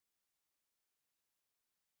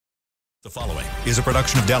The following is a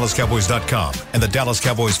production of DallasCowboys.com and the Dallas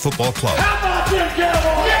Cowboys Football Club. How about them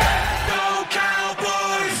Cowboys? Yeah! Go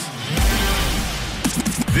Cowboys!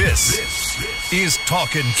 This is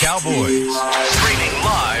Talkin' Cowboys. Streaming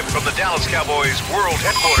live from the Dallas Cowboys World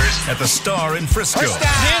Headquarters at the Star in Frisco.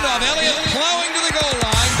 Handoff, Elliott plowing to the goal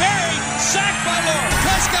line. Barry, sacked by Lawrence.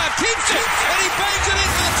 Prescott keeps it, and he bangs it in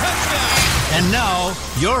for the touchdown. And now,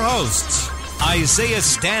 your hosts, Isaiah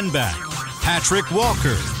Stanback, Patrick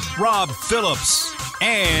Walker, Rob Phillips,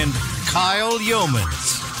 and Kyle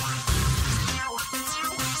Yeomans.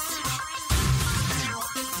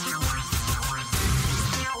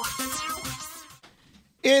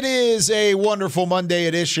 It is a wonderful Monday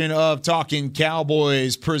edition of Talking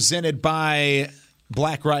Cowboys presented by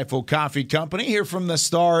Black Rifle Coffee Company here from the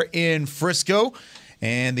Star in Frisco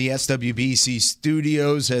and the SWBC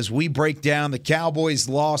studios as we break down the Cowboys'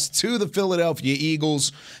 loss to the Philadelphia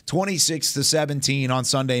Eagles 26-17 on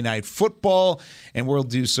Sunday Night Football, and we'll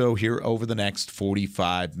do so here over the next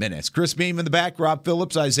 45 minutes. Chris Beam in the back, Rob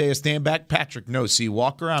Phillips, Isaiah Stanback, Patrick No C.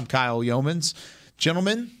 Walker. I'm Kyle Yeomans.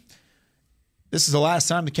 Gentlemen, this is the last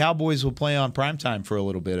time the Cowboys will play on primetime for a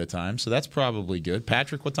little bit of time, so that's probably good.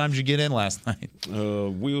 Patrick, what time did you get in last night?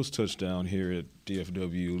 Wheels touchdown here at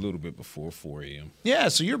DFW a little bit before 4 a.m. Yeah,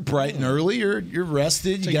 so you're bright and early. You're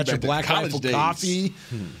rested. You got your Black Rifle coffee.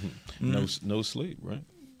 No sleep, right?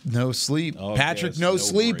 No sleep. Oh, Patrick, yes, no no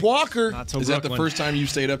sleep. breaks. Walker. Is that the first time you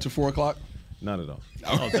stayed up to 4 o'clock? Not at all.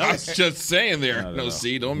 I was just saying there. Not at No, all.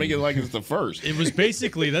 see, don't make it like it's the first. It was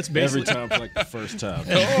basically Every time's like the first time.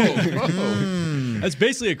 That's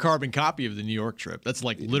basically a carbon copy of the New York trip. That's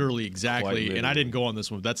like literally exactly, literally. and I didn't go on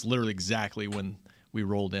this one. That's literally exactly when we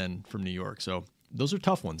rolled in from New York. So those are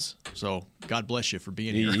tough ones. So God bless you for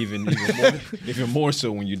being here. Even more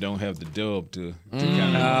so when you don't have the dub to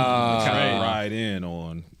kind of ride in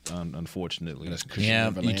on. Unfortunately,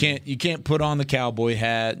 Yeah, you can't put on the cowboy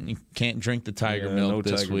hat and you can't drink the tiger milk no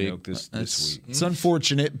this tiger week. milk this week. It's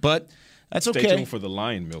unfortunate, but that's Stay okay. tuned for the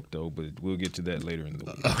lion milk though, but we'll get to that later in the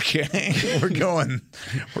week. Okay, we're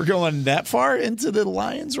going that far into the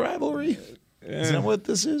Lions rivalry. Is that what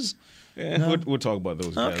this is? Yeah, no? we'll talk about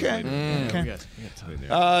those guys Okay. later. Okay.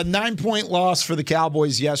 9-point loss for the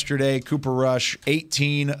Cowboys yesterday. Cooper Rush,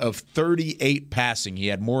 18 of 38 passing. He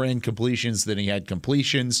had more incompletions than he had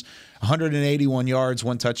completions. 181 yards,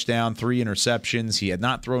 1 touchdown, 3 interceptions. He had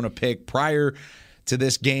not thrown a pick prior to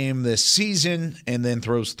this game this season, and then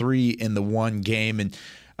throws 3 in the one game. And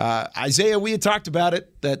Isaiah, we had talked about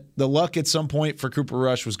it, that the luck at some point for Cooper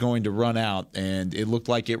Rush was going to run out, and it looked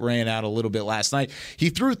like it ran out a little bit last night. He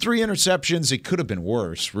threw 3 interceptions. It could have been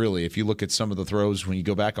worse, really, if you look at some of the throws when you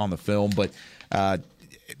go back on the film. But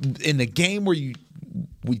in the game where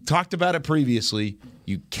we talked about it previously,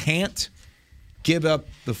 you can't give up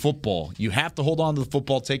the football. You have to hold on to the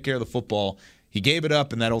football, take care of the football. He gave it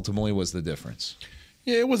up, and that ultimately was the difference.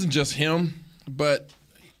 Yeah, it wasn't just him, but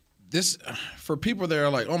this for people that are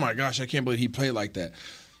like, oh my gosh, I can't believe he played like that.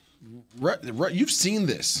 You've seen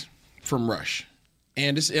this from Rush,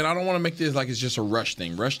 and I don't want to make this like it's just a Rush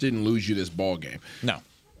thing. Rush didn't lose you this ball game. No,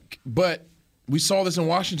 but we saw this in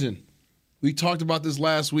Washington. We talked about this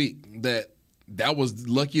last week that was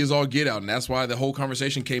lucky as all get out, and that's why the whole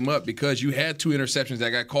conversation came up, because you had 2 interceptions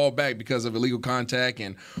that got called back because of illegal contact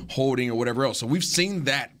and holding or whatever else. So we've seen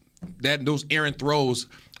that those errant throws,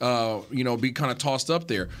 be kind of tossed up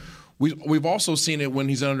there. We've also seen it when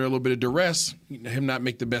he's under a little bit of duress, him not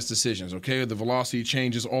make the best decisions, okay? The velocity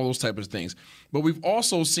changes, all those type of things. But we've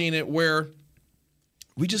also seen it where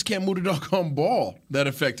we just can't move the doggone ball that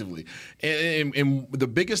effectively. And the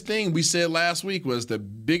biggest thing we said last week was the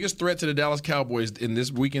biggest threat to the Dallas Cowboys in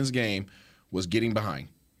this weekend's game was getting behind.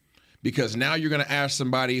 Because now you're going to ask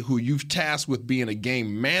somebody who you've tasked with being a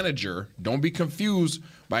game manager. Don't be confused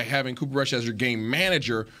by having Cooper Rush as your game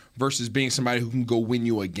manager versus being somebody who can go win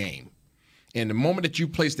you a game. And the moment that you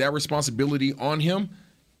place that responsibility on him,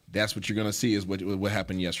 that's what you're going to see is what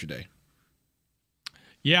happened yesterday.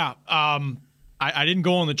 Yeah, I didn't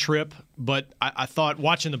go on the trip, but I thought,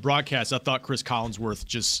 watching the broadcast, I thought Chris Collinsworth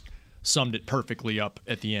just summed it perfectly up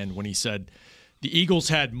at the end when he said the Eagles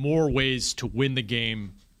had more ways to win the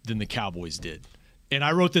game than the Cowboys did. And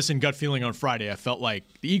I wrote this in Gut Feeling on Friday. I felt like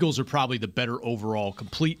the Eagles are probably the better overall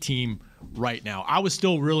complete team right now. I was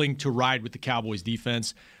still willing to ride with the Cowboys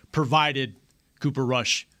defense, provided Cooper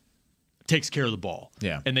Rush takes care of the ball.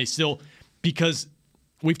 Yeah. And they still, because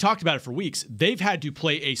we've talked about it for weeks, they've had to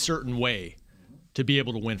play a certain way to be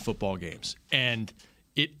able to win football games. And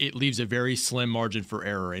it leaves a very slim margin for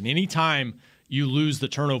error. And anytime you lose the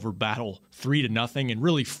turnover battle 3-0 and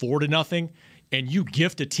really 4-0, and you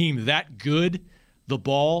gift a team that good the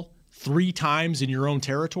ball 3 times in your own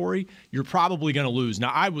territory, you're probably going to lose. Now,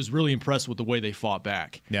 I was really impressed with the way they fought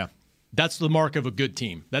back. Yeah. That's the mark of a good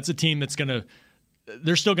team. That's a team that's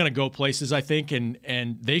they're still going to go places, I think,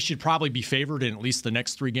 and they should probably be favored in at least the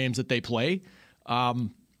next 3 games that they play.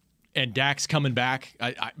 And Dak's coming back.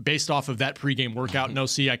 Based off of that pregame workout in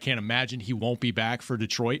OC, I can't imagine he won't be back for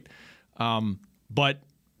Detroit. But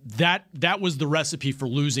that was the recipe for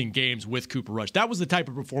losing games with Cooper Rush. That was the type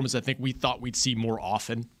of performance I think we thought we'd see more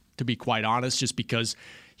often, to be quite honest, just because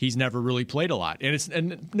he's never really played a lot.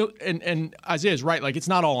 And Isaiah's right, like, it's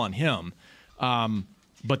not all on him.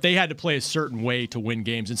 But they had to play a certain way to win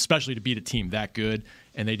games, especially to beat a team that good.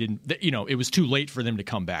 And they didn't. It was too late for them to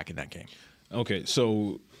come back in that game. Okay,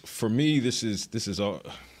 so for me, this is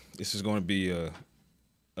going to be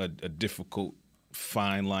a difficult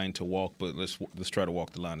fine line to walk, but let's try to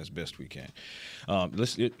walk the line as best we can.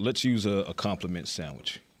 Let's use a compliment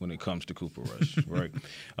sandwich when it comes to Cooper Rush, right?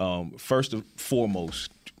 First and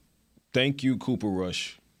foremost, thank you, Cooper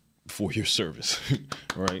Rush, for your service,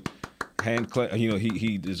 right?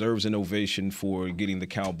 He deserves an ovation for getting the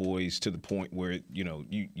Cowboys to the point where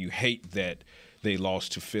you hate that they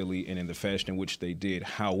lost to Philly and in the fashion in which they did.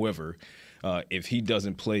 However, if he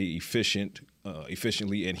doesn't play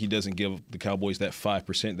efficiently and he doesn't give the Cowboys that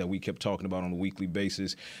 5% that we kept talking about on a weekly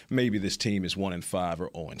basis, maybe this team is 1-5 or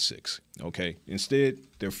 0-6. Okay. Instead,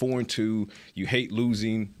 they're 4-2. You hate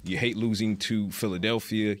losing. You hate losing to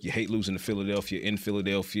Philadelphia. You hate losing to Philadelphia in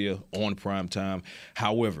Philadelphia on prime time.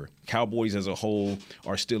 However, Cowboys as a whole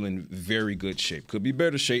are still in very good shape. Could be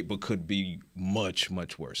better shape, but could be much,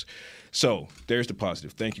 much worse. So there's the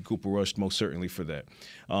positive. Thank you, Cooper Rush, most certainly for that.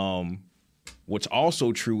 What's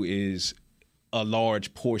also true is a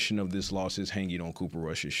large portion of this loss is hanging on Cooper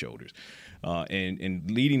Rush's shoulders.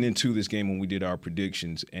 And leading into this game when we did our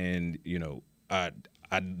predictions, and,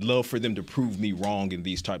 I'd love for them to prove me wrong in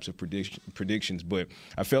these types of predictions, but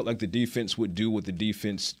I felt like the defense would do what the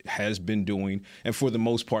defense has been doing, and for the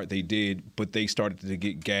most part they did, but they started to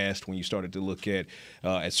get gassed when you started to look at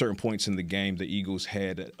certain points in the game, the Eagles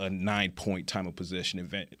had a 9-point time of possession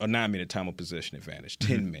advantage, a 9-minute time of possession advantage,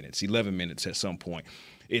 10 minutes, 11 minutes at some point.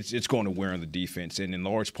 It's going to wear on the defense, and in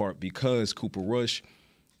large part because Cooper Rush,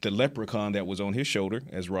 the leprechaun that was on his shoulder,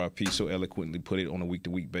 as Rob P. so eloquently put it, on a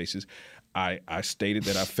week-to-week basis, I stated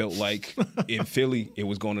that I felt like in Philly it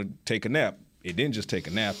was going to take a nap. It didn't just take a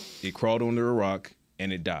nap. It crawled under a rock,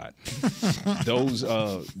 and it died. Those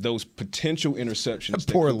potential interceptions.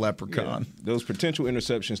 Poor leprechaun. Yeah, those potential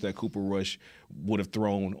interceptions that Cooper Rush would have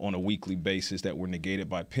thrown on a weekly basis that were negated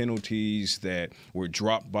by penalties, that were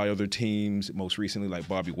dropped by other teams, most recently like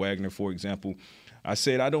Bobby Wagner, for example. I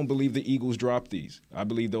said I don't believe the Eagles dropped these. I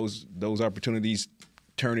believe those opportunities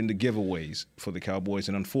turn into giveaways for the Cowboys,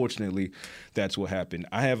 and unfortunately, that's what happened.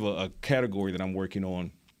 I have a category that I'm working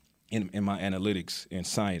on in my analytics and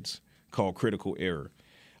science called critical error.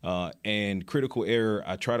 And critical error,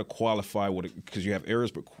 I try to qualify because you have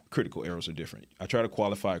errors, but critical errors are different. I try to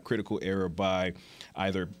qualify a critical error by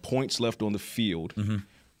either points left on the field,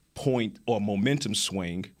 point or momentum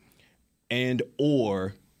swing, and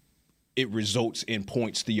or it results in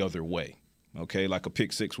points the other way. Okay, like a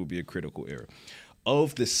pick six would be a critical error.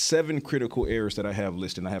 Of the 7 critical errors that I have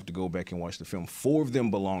listed, I have to go back and watch the film, 4 of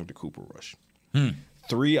them belong to Cooper Rush.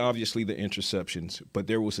 3, obviously, the interceptions, but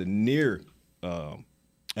there was a near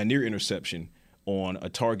interception on a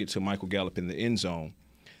target to Michael Gallup in the end zone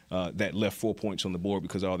that left 4 points on the board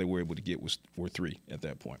because all they were able to get were 3 at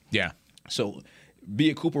that point. Yeah. So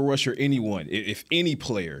be it Cooper Rush or anyone, if any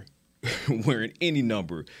player wearing any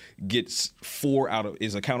number is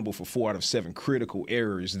accountable for 4 out of 7 critical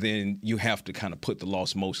errors, then you have to kind of put the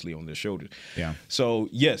loss mostly on their shoulders. Yeah. So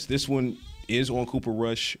yes, this one is on Cooper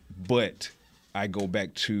Rush, but I go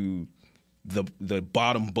back to the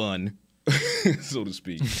bottom bun, so to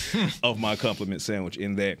speak, of my compliment sandwich,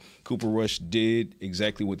 in that Cooper Rush did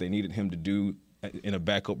exactly what they needed him to do in a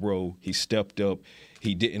backup role. He stepped up.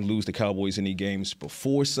 He didn't lose the Cowboys any games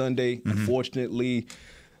before Sunday. Unfortunately,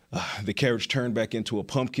 the carriage turned back into a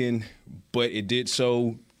pumpkin, but it did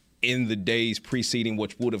so in the days preceding,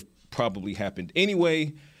 which would have probably happened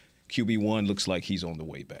anyway. QB1 looks like he's on the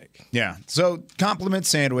way back. Yeah. So compliment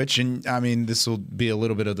sandwich, and I mean, this will be a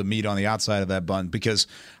little bit of the meat on the outside of that bun, because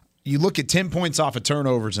you look at 10 points off of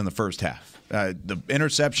turnovers in the first half. The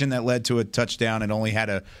interception that led to a touchdown and only had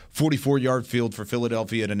a 44-yard field for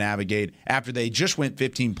Philadelphia to navigate. After they just went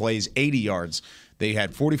 15 plays, 80 yards. They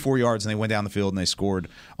had 44 yards, and they went down the field, and they scored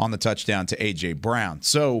on the touchdown to A.J. Brown.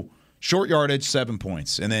 So short yardage, 7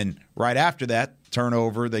 points. And then right after that,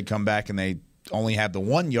 turnover, they come back, and they only have the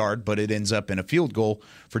 1 yard, but it ends up in a field goal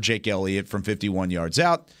for Jake Elliott from 51 yards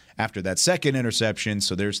out. after that second interception,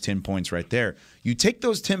 so there's 10 points right there. You take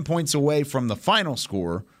those 10 points away from the final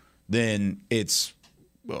score, then it's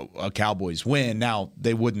a Cowboys win. Now,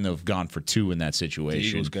 they wouldn't have gone for 2 in that situation. The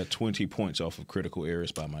Eagles got 20 points off of critical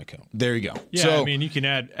errors by my count. There you go. Yeah, so, I mean, you can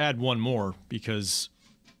add one more because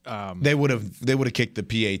they would have kicked the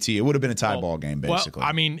PAT. It would have been a tie ball game, basically. Well,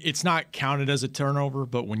 I mean, it's not counted as a turnover,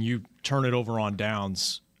 but when you turn it over on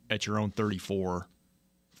downs at your own 34,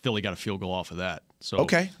 Philly got a field goal off of that. So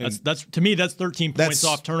okay, that's to me that's 13 points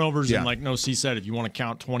off turnovers, yeah. and like No C said, if you want to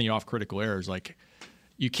count 20 off critical errors, like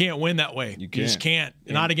you can't win that way. You just can't.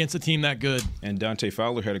 Not against a team that good. And Dante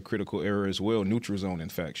Fowler had a critical error as well, neutral zone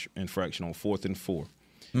infraction on 4th and 4.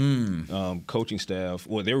 Coaching staff.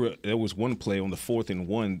 Well, there was one play on the 4th and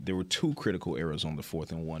 1. There were 2 critical errors on the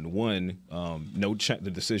 4th and 1. One,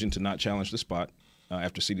 the decision to not challenge the spot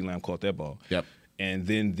after CeeDee Lamb caught that ball. Yep. And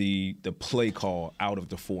then the play call out of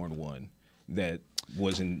the 4 and 1 that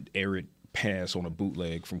was an errant pass on a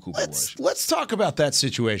bootleg from Cooper Rush. Let's talk about that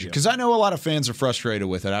situation because I know a lot of fans are frustrated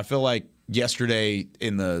with it. I feel like yesterday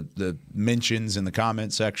in the mentions in the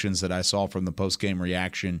comment sections that I saw from the post-game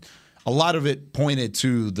reaction, a lot of it pointed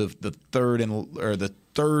to the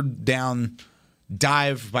third down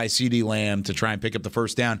dive by CeeDee Lamb to try and pick up the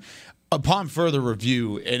first down. Upon further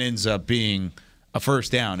review, it ends up being a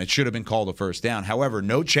first down. It should have been called a first down. However,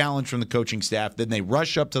 no challenge from the coaching staff. Then they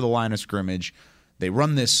rush up to the line of scrimmage. They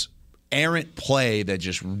run this errant play that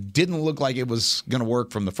just didn't look like it was going to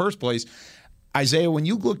work from the first place. Isaiah, when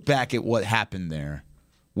you look back at what happened there,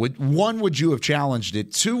 would you have challenged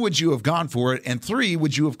it? 2, would you have gone for it? And 3,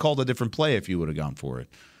 would you have called a different play if you would have gone for it?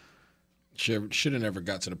 Should have never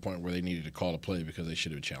got to the point where they needed to call a play because they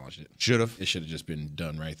should have challenged it. Should have. It should have just been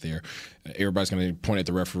done right there. Everybody's going to point at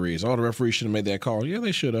the referees. Oh, the referees should have made that call. Yeah,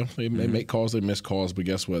 they should have. They make calls, they miss calls, but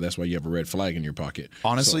guess what? That's why you have a red flag in your pocket.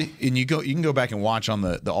 Honestly, and you can go back and watch on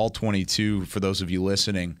the all 22 for those of you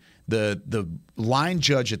listening. The line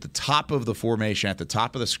judge at the top of the formation, at the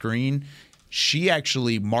top of the screen, she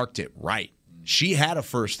actually marked it right. She had a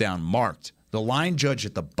first down marked. The line judge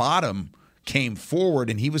at the bottom came forward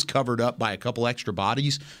and he was covered up by a couple extra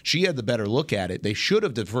bodies. She had the better look at it. They should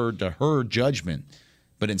have deferred to her judgment,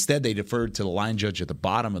 but instead they deferred to the line judge at the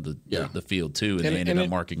bottom of the field too, and they ended up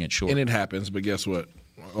marking it short. And it happens, but guess what?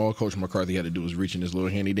 All Coach McCarthy had to do was reach in his little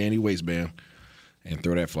handy-dandy waistband and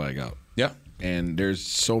throw that flag out. Yeah. And there's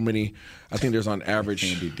so many. I think there's on average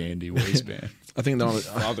handy-dandy waistband. I think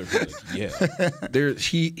fatherhood. Yeah.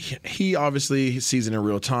 He obviously sees it in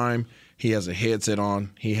real time. He has a headset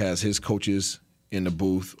on. He has his coaches in the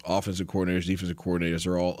booth. Offensive coordinators, defensive coordinators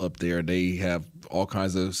are all up there. They have all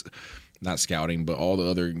kinds of, not scouting, but all the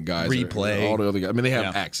other guys. Replay. All the other guys. I mean, they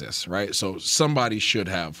have access, right? So somebody should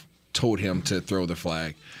have told him to throw the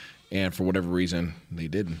flag. And for whatever reason, they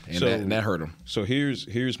didn't, and that hurt him. So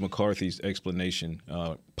here's McCarthy's explanation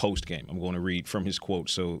post game. I'm going to read from his quote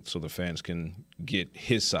so the fans can get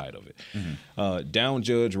his side of it. Down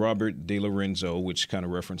judge Robert De Lorenzo, which kind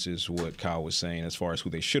of references what Kyle was saying as far as who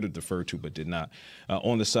they should have deferred to but did not,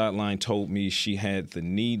 on the sideline told me she had the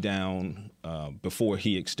knee down before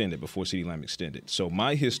CeeDee Lamb extended. So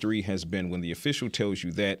my history has been when the official tells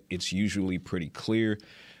you that, it's usually pretty clear. ...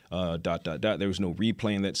 There was no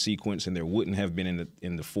replay in that sequence, and there wouldn't have been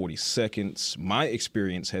in the 40 seconds. My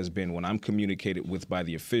experience has been when I'm communicated with by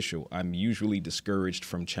the official, I'm usually discouraged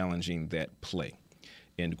from challenging that play.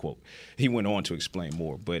 End quote. He went on to explain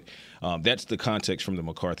more, but that's the context from the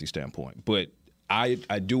McCarthy standpoint. But I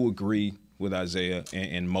do agree with Isaiah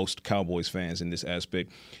and most Cowboys fans in this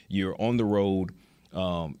aspect. You're on the road,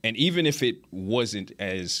 and even if it wasn't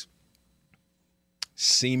as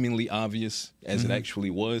seemingly obvious as it actually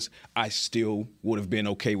was, I still would have been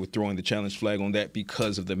okay with throwing the challenge flag on that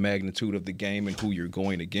because of the magnitude of the game and who you're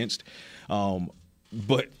going against.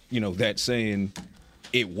 But, that saying,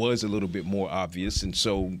 it was a little bit more obvious, and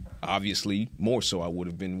so obviously more so I would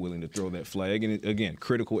have been willing to throw that flag. And again,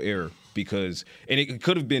 critical error because – and it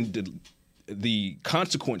could have been – the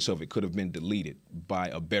consequence of it could have been deleted by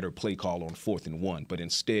a better play call on 4th and 1, but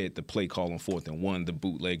instead the play call on 4th and 1, the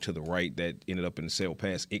bootleg to the right that ended up in the sail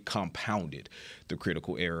pass, it compounded the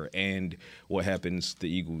critical error. And what happens? The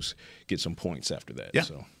Eagles get some points after that. Yeah.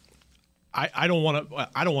 So I don't want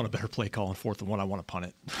a better play call on 4th and 1. I want to punt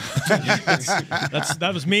it.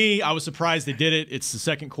 That was me. I was surprised they did it. It's the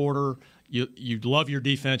second quarter. You love your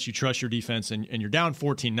defense. You trust your defense, and you're down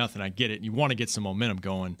 14-0. I get it. And you want to get some momentum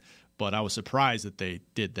going. But I was surprised that they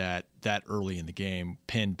did that early in the game,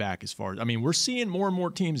 pinned back as far as – I mean, we're seeing more and more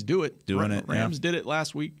teams do it. Rams did it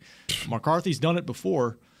last week. McCarthy's done it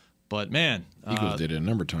before. But, man. Eagles did it a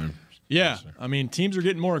number of times. Yeah, I mean, teams are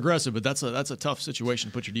getting more aggressive, but that's a tough situation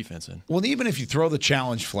to put your defense in. Well, even if you throw the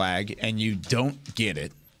challenge flag and you don't get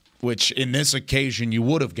it, which in this occasion you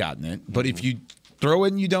would have gotten it, but if you throw it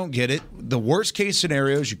and you don't get it, the worst case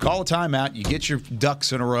scenario is you call a timeout, you get your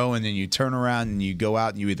ducks in a row, and then you turn around and you go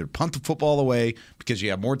out and you either punt the football away because you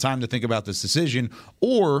have more time to think about this decision,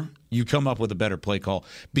 or you come up with a better play call.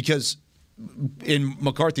 Because in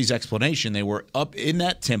McCarthy's explanation, they were up in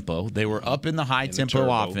that tempo. They were up in the high tempo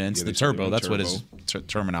offense, the turbo. That's what his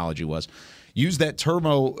terminology was. Use that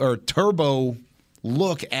turbo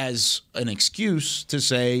look as an excuse to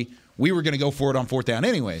say we were going to go for it on fourth down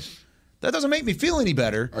anyways. That doesn't make me feel any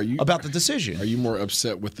better about the decision. Are you more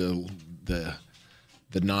upset with the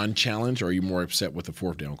non-challenge, or are you more upset with the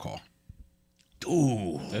fourth down call?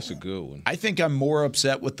 Ooh, that's a good one. I think I'm more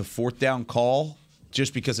upset with the fourth down call.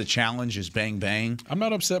 Just because a challenge is bang, bang. I'm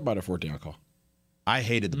not upset by the fourth down call. I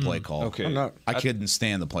hated the play call. Okay. I'm not. I couldn't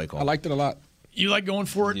stand the play call. I liked it a lot. You like going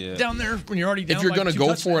for it down there when you're already down? If you're going to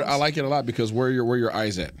go for it, I like it a lot because where your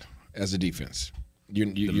eyes at as a defense.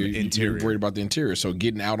 You're worried about the interior, so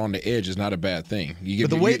getting out on the edge is not a bad thing. You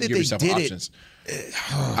but the way that they yourself did options.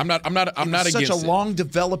 I'm not against such a long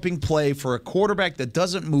developing play for a quarterback that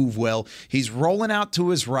doesn't move well. He's rolling out to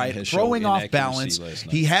his right, throwing off balance.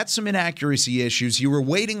 He had some inaccuracy issues. You were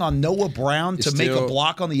waiting on Noah Brown to make a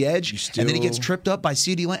block on the edge, and then he gets tripped up by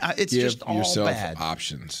CeeDee Lamb. It's just all bad.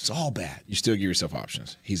 Options. It's all bad. You still give yourself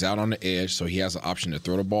options. He's out on the edge, so he has the option to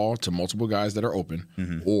throw the ball to multiple guys that are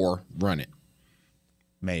open or run it.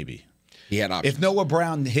 Maybe. He had options. If Noah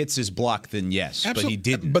Brown hits his block, then yes, Absolutely. but he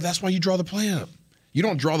didn't. But that's why you draw the play up. You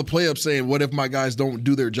don't draw the play up saying, what if my guys don't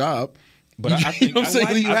do their job? But I think you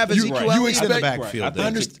have Ezekiel Elliott in the backfield.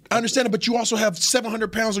 I understand it, but you also have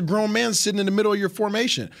 700 pounds of grown men sitting in the middle of your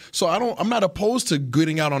formation. So I'm not opposed to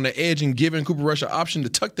getting out on the edge and giving Cooper Rush an option to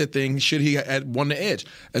tuck that thing should he had won the edge.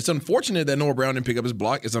 It's unfortunate that Noah Brown didn't pick up his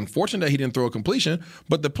block. It's unfortunate that he didn't throw a completion,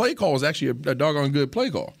 but the play call was actually a doggone good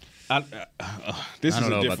play call. This I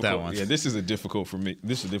don't know about that one. Yeah, this is a difficult for me.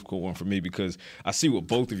 This is a difficult one for me because I see what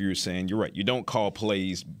both of you are saying. You're right. You don't call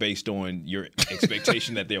plays based on your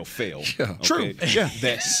expectation that they'll fail. Yeah, okay? True. Yeah.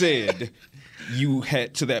 That said, you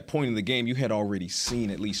had to that point in the game, you had already seen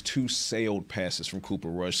at least 2 sailed passes from Cooper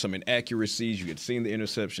Rush, some inaccuracies. You had seen the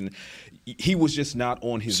interception. He was just not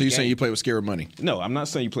on his. So you're game. saying you play with scared money? No, I'm not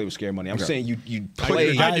saying you play with scared money. I'm saying you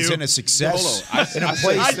play. The guy's in a success. Hold on. In a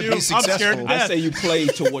place to be successful. I say you play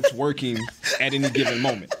to what's working at any given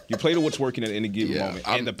moment. You play to what's working at any given moment.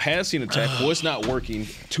 And the passing attack was not working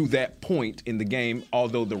to that point in the game,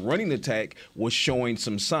 although the running attack was showing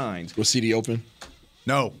some signs. Was CeeDee open?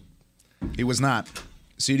 No, he was not.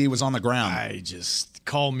 CeeDee was on the ground.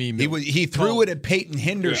 Call me. He threw it at Peyton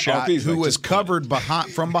Hendershot, who was covered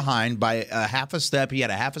from behind by a half a step. He had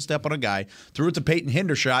a half a step on a guy. Threw it to Peyton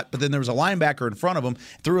Hendershot, but then there was a linebacker in front of him.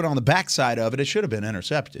 Threw it on the backside of it. It should have been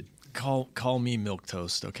intercepted. Call me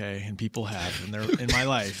milquetoast, okay? And people have, and they're in my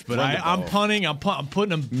life. But I'm punting. I'm putting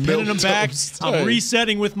them, pinning them back. I'm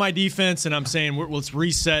resetting with my defense, and I'm saying let's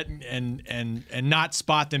reset and not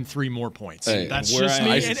spot them 3 more points. Hey, that's just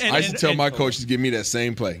me. I used to tell my coaches to give me that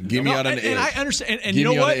same play. Give me out on the edge. And I understand. And you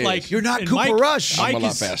know what? Like you're not Cooper Rush. I'm a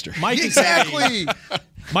lot faster. Mike exactly.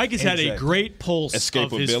 Mike has had a great pulse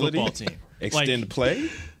of his football team. Extend play.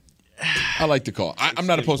 I like the call. I'm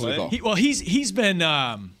not opposed to the call. He's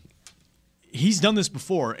been. He's done this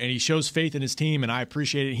before, and he shows faith in his team, and I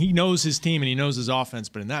appreciate it. He knows his team, and he knows his offense,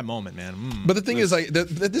 but in that moment, man. But the thing is,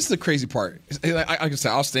 this is the crazy part. I can say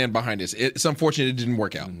I'll stand behind this. It's unfortunate it didn't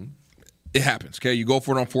work out. It happens, okay? You go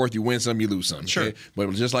for it on fourth, you win some, you lose some. Sure. Okay? But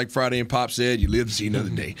just like Friday and Pop said, you live to see another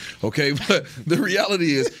day, okay? But the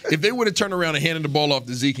reality is, if they would have turned around and handed the ball off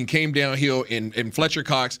to Zeke and came downhill and Fletcher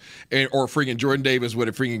Cox or freaking Jordan Davis would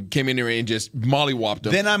have freaking came in there and just mollywopped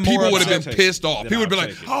them, then people would have been pissed off. People would be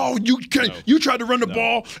like, oh, you tried to run the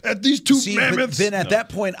ball at these two mammoths. Then at that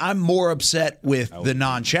point, I'm more upset with the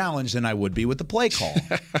non-challenge than I would be with the play call.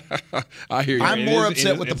 I hear you. I'm more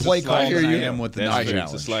upset with the play call than I am with the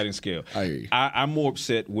non-challenge. It's a sliding scale. I hear you. I'm more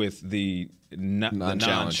upset with the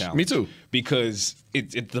non-challenge. Me too. Because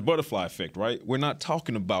it's the butterfly effect, right? We're not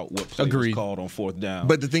talking about what play was called on fourth down.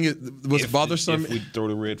 But the thing is, what's bothersome? If we throw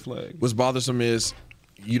the red flag. What's bothersome is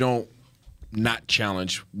you don't not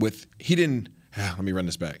challenge with. He didn't. Let me run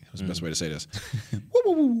this back. That's the best way to say this.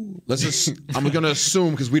 Let's just. I'm going to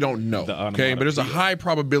assume because we don't know. Okay, but there's a high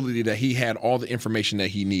probability that he had all the information that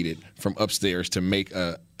he needed from upstairs to make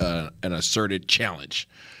an asserted challenge.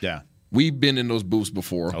 Yeah. We've been in those booths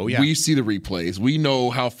before. Oh, yeah. We see the replays. We know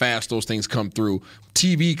how fast those things come through.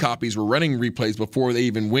 TV copies were running replays before they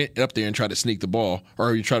even went up there and tried to sneak the ball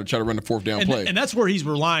or you try to run the fourth down play. And that's where he's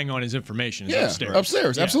relying on his information. Is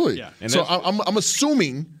upstairs, absolutely. Yeah. And so I'm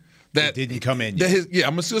assuming that it didn't come in.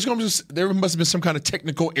 I'm assuming there must have been some kind of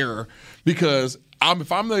technical error because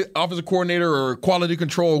if I'm the offensive coordinator or quality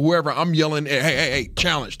control or whoever, I'm yelling, hey,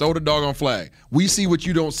 challenge, throw the doggone flag. We see what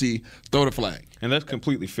you don't see, throw the flag. And that's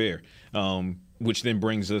completely fair, which then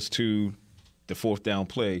brings us to the fourth down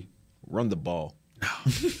play, run the ball.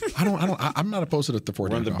 I'm not opposed to the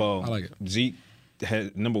fourth down. Run the ball. I like it. Zeke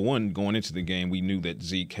has, number one, going into the game, we knew that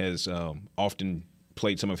Zeke has often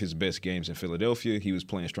played some of his best games in Philadelphia. He was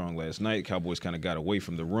playing strong last night. Cowboys kind of got away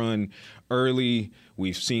from the run early.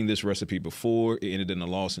 We've seen this recipe before. It ended in a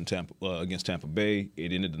loss in against Tampa Bay.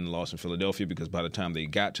 It ended in a loss in Philadelphia because by the time they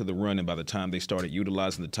got to the run and by the time they started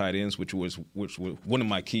utilizing the tight ends, which was one of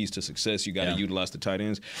my keys to success, you got to utilize the tight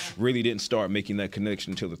ends, really didn't start making that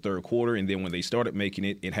connection until the third quarter. And then when they started making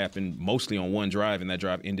it, it happened mostly on one drive, and that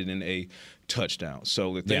drive ended in a touchdown.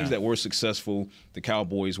 So the things that were successful, the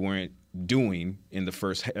Cowboys weren't doing in the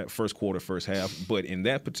first quarter, first half. But in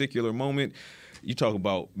that particular moment, you talk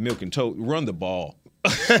about milk and toast. Run the ball.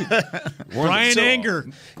 Brian Anger,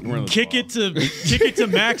 kick it to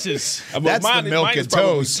Max's. That's the milk and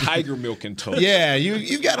toast. Tiger milk and toast. Yeah,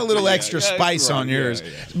 you got a little extra spice on yours.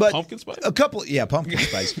 But pumpkin spice? Pumpkin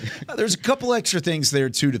spice. There's a couple extra things there,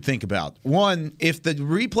 too, to think about. One, if the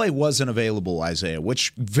replay wasn't available, Isaiah,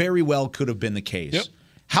 which very well could have been the case, Yep.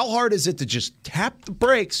 How hard is it to just tap the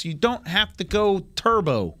brakes? You don't have to go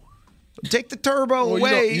turbo. Take the turbo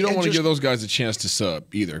away. You don't want to give those guys a chance to sub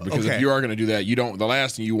either, because if you are going to do that, you don't. The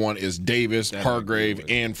last thing you want is Davis, Hargrave,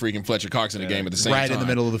 and freaking Fletcher Cox in the game at the same time, right in the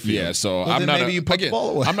middle of the field. Yeah, so I'm not. Maybe you put the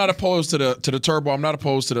ball away. I'm not opposed to the turbo. I'm not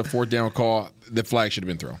opposed to the fourth down call. The flag should have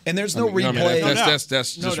been thrown. And there's no replay. That's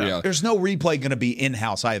just reality. There's no replay going to be in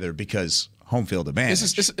house either because home field advantage.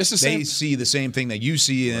 It's the same. They see the same thing that you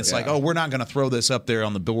see, and it's like, oh, we're not going to throw this up there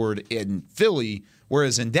on the board in Philly.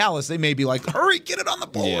 Whereas in Dallas, they may be like, hurry, get it on the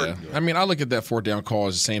board. Yeah. I mean, I look at that fourth down call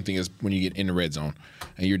as the same thing as when you get in the red zone.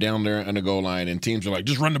 And you're down there on the goal line, and teams are like,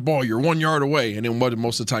 just run the ball. You're 1 yard away. And then what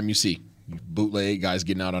most of the time you see? Bootleg, guys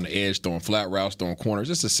getting out on the edge, throwing flat routes, throwing corners.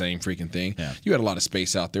 It's the same freaking thing. Yeah. You had a lot of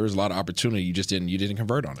space out there. There was a lot of opportunity. You didn't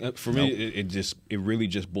convert on it. For me, it really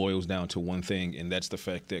just boils down to one thing, and that's the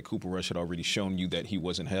fact that Cooper Rush had already shown you that he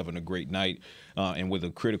wasn't having a great night. And with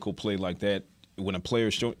a critical play like that, when a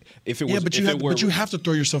player's showing, but you have to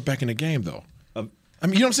throw yourself back in the game, though. I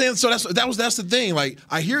mean, you know what I'm saying? So that's the thing. Like,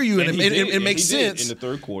 I hear you, and it makes sense. In the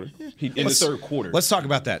third quarter. Let's talk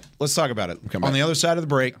about that. Let's talk about it. On the other side of the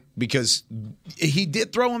break, because he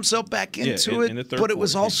did throw himself back into it, but it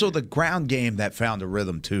was also the ground game that found a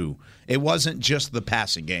rhythm, too. It wasn't just the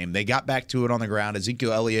passing game. They got back to it on the ground.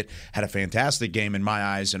 Ezekiel Elliott had a fantastic game in my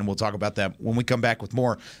eyes, and we'll talk about that when we come back with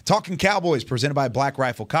more Talking Cowboys, presented by Black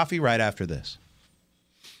Rifle Coffee, right after this.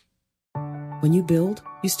 When you build,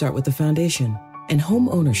 you start with the foundation. And home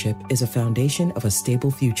ownership is a foundation of a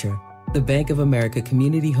stable future. The Bank of America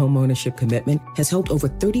Community Home Ownership Commitment has helped over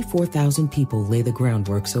 34,000 people lay the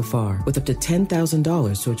groundwork so far, with up to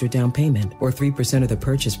 $10,000 towards your down payment or 3% of the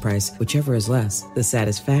purchase price, whichever is less. The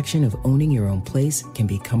satisfaction of owning your own place can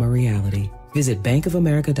become a reality. Visit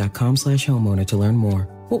bankofamerica.com/homeowner to learn more.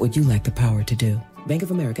 What would you like the power to do? Bank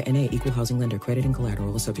of America N.A. Equal Housing Lender. Credit and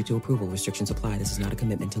collateral is subject to approval. Restrictions apply. This is not a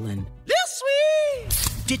commitment to lend.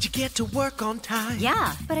 Did you get to work on time?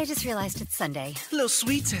 Yeah, but I just realized it's Sunday. Little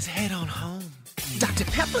Sweet says head on home. Dr.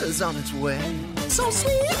 Pepper's on its way. So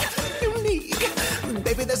sweet, unique.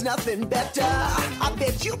 Baby, there's nothing better. I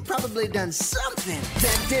bet you've probably done something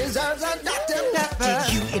that deserves a Dr. Pepper.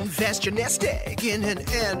 Did you invest your nest egg in an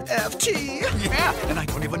NFT? Yeah, and I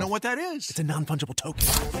don't even know what that is. It's a non-fungible token.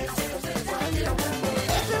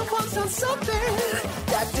 Everyone's on something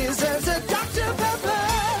that deserves a Dr. Pepper.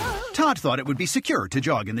 Todd thought it would be secure to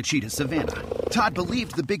jog in the cheetah savanna. Todd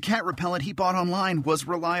believed the big cat repellent he bought online was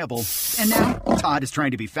reliable. And now, Todd is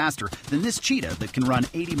trying to be faster than this cheetah that can run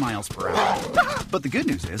 80 miles per hour. But the good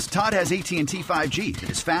news is, Todd has AT&T 5G that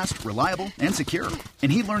is fast, reliable, and secure.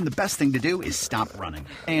 And he learned the best thing to do is stop running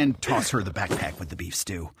and toss her the backpack with the beef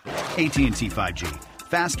stew. AT&T 5G.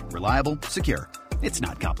 Fast, reliable, secure. It's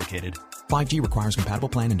not complicated. 5G requires compatible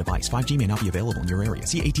plan and device. 5G may not be available in your area.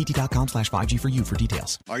 See att.com/5G for you for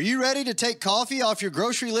details. Are you ready to take coffee off your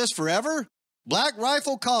grocery list forever? Black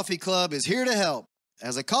Rifle Coffee Club is here to help.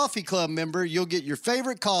 As a coffee club member, you'll get your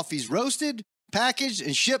favorite coffees roasted, packaged,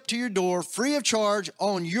 and shipped to your door free of charge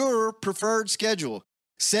on your preferred schedule.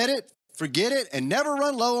 Set it, forget it, and never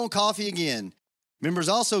run low on coffee again. Members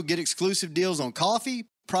also get exclusive deals on coffee,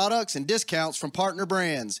 products and discounts from partner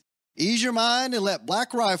brands. Ease your mind and let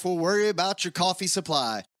Black Rifle worry about your coffee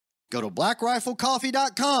supply. Go to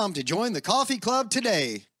blackriflecoffee.com to join the coffee club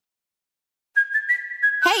today.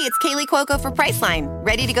 Hey, it's Kaylee Cuoco for Priceline.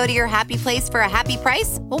 Ready to go to your happy place for a happy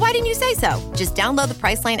price? Well, why didn't you say so? Just download the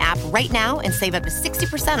Priceline app right now and save up to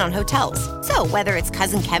 60% on hotels. So whether it's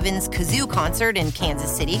Cousin Kevin's Kazoo Concert in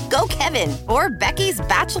Kansas City, go Kevin, or Becky's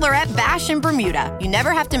Bachelorette Bash in Bermuda, you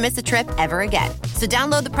never have to miss a trip ever again. So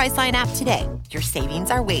download the Priceline app today. Your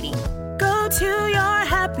savings are waiting. Go to your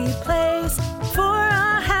happy place for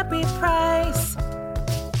a happy price.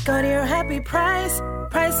 Go to your happy price,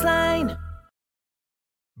 Priceline.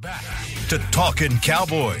 Back to Talking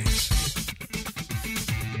Cowboys.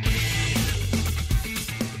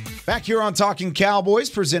 Back here on Talking Cowboys,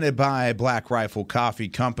 presented by Black Rifle Coffee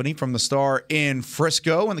Company from the Star in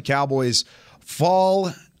Frisco. And the Cowboys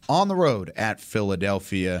fall on the road at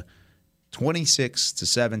Philadelphia,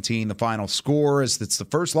 26-17. The final score is it's the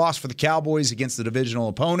first loss for the Cowboys against the divisional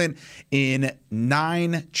opponent in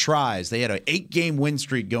 9 tries. They had an 8-game win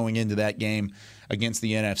streak going into that game against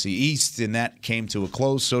the NFC East, and that came to a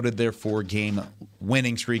close. So did their 4-game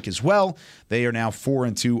winning streak as well. They are now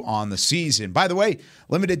 4-2 on the season. By the way,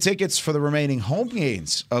 limited tickets for the remaining home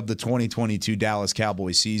games of the 2022 Dallas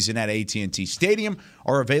Cowboys season at AT&T Stadium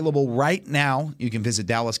are available right now. You can visit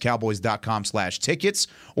DallasCowboys.com/tickets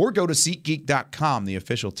or go to SeatGeek.com, the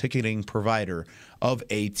official ticketing provider of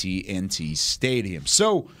AT&T Stadium.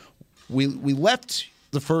 So we left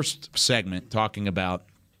the first segment talking about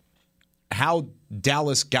how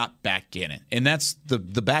Dallas got back in it. And that's the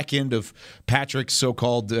back end of Patrick's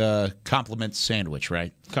so-called compliment sandwich,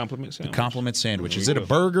 right? Compliment sandwich. The compliment sandwich. Is it a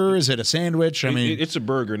burger? Is it a sandwich? It's a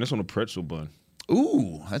burger, and it's on a pretzel bun.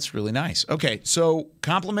 Ooh, that's really nice. Okay, so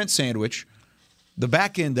compliment sandwich. The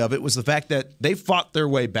back end of it was the fact that they fought their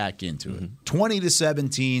way back into it.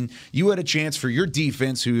 20-17. You had a chance for your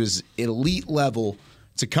defense, who is elite level,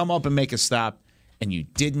 to come up and make a stop, and you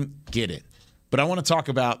didn't get it. But I want to talk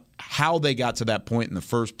about how they got to that point in the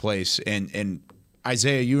first place. And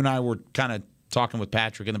Isaiah, you and I were kind of talking with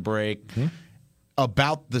Patrick in the break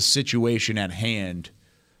about the situation at hand.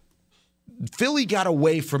 Philly got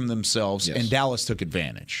away from themselves, and Dallas took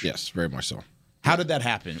advantage. Yes, very much so. How did that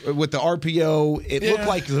happen? With the RPO, it looked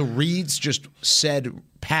like the reads just said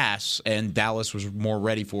pass, and Dallas was more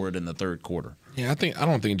ready for it in the third quarter. Yeah, I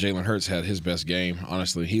don't think Jalen Hurts had his best game.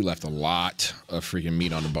 Honestly, he left a lot of freaking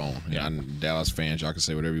meat on the bone. Yeah, and Dallas fans, y'all can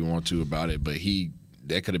say whatever you want to about it, but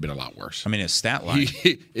that could have been a lot worse. I mean, his stat line.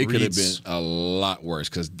 It could have been a lot worse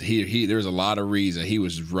because there's a lot of reads that he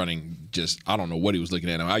was running. Just I don't know what he was looking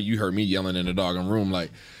at. You heard me yelling in the doggone room like,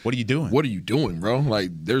 "What are you doing? What are you doing, bro?"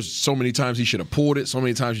 Like, there's so many times he should have pulled it. So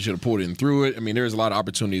many times he should have pulled it and threw it. I mean, there's a lot of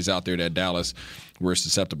opportunities out there that Dallas were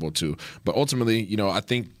susceptible to. But ultimately, I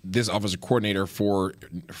think this offensive coordinator for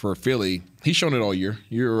Philly, he's shown it all year.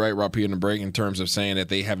 You're right, Rob P. in the break, in terms of saying that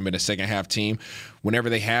they haven't been a second-half team. Whenever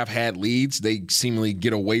they have had leads, they seemingly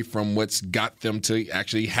get away from what's got them to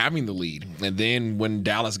actually having the lead. And then when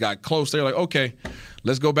Dallas got close, they're like, okay,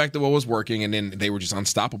 let's go back to what was working, and then they were just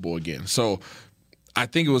unstoppable again. So I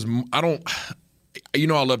think it was – I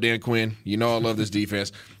love Dan Quinn. I love this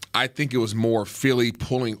defense. I think it was more Philly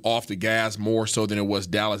pulling off the gas more so than it was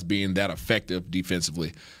Dallas being that effective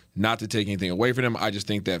defensively. Not to take anything away from them, I just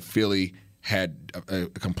think that Philly had a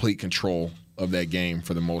complete control of that game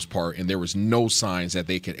for the most part, and there was no signs that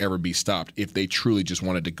they could ever be stopped if they truly just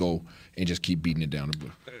wanted to go and just keep beating it down the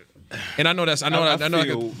blue. And I know that's I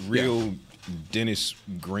feel real Dennis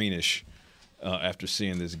Greenish after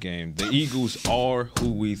seeing this game. The Eagles are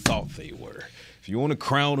who we thought they were. If you want to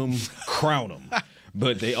crown them, crown them.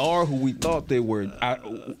 But they are who we thought they were.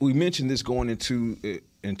 We mentioned this going into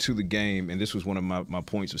the game, and this was one of my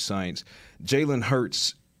points of science. Jalen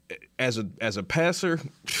Hurts, as a passer,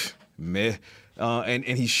 meh. And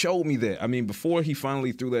he showed me that. I mean, before he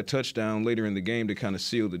finally threw that touchdown later in the game to kind of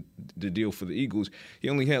seal the deal for the Eagles, he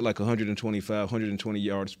only had like 120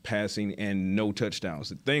 yards passing and no touchdowns.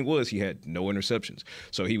 The thing was, he had no interceptions.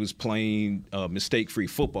 So he was playing mistake-free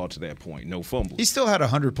football to that point, no fumbles. He still had a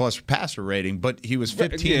 100-plus passer rating, but he was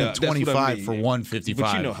 15 of 25 for 155.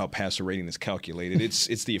 But you know how passer rating is calculated.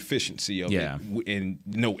 It's the efficiency of it. And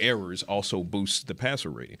no errors also boosts the passer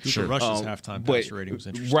rating. Cooper Rush's halftime passer rating was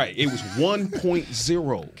interesting. Right. It was 1.0.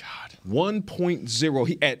 God, 1.0.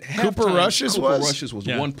 He at halftime, Cooper Rush's was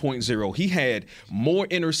 1.0. He had more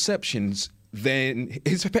interceptions than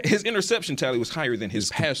his interception tally was higher than his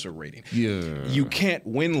passer rating. Yeah. You can't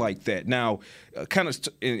win like that. Now,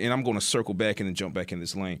 and I'm going to circle back and then jump back in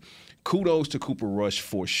this lane. Kudos to Cooper Rush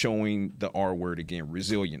for showing the R word again,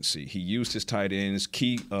 resiliency. He used his tight ends,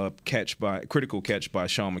 critical catch by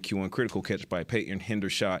Sean McEwen, critical catch by Peyton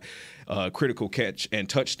Hendershot, critical catch and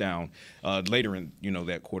touchdown later in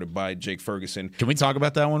that quarter by Jake Ferguson. Can we talk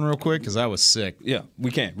about that one real quick? Because I was sick. Yeah, we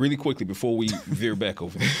can really quickly before we veer back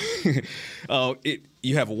over there.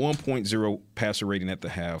 You have a 1.0 passer rating at the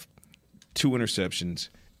half, 2 interceptions.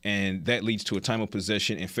 And that leads to a time of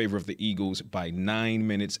possession in favor of the Eagles by 9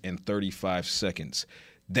 minutes and 35 seconds.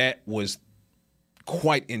 That was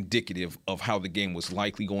quite indicative of how the game was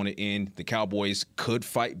likely going to end. The Cowboys could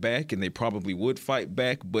fight back, and they probably would fight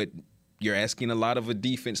back, but you're asking a lot of a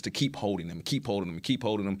defense to keep holding them,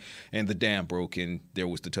 and the dam broke, and there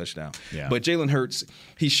was the touchdown. Yeah. But Jalen Hurts,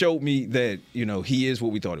 he showed me that, he is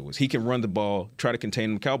what we thought it was. He can run the ball, try to contain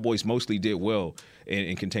him. The Cowboys mostly did well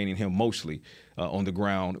in containing him mostly on the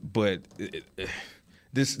ground, but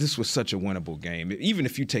this was such a winnable game. Even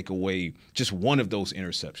if you take away just one of those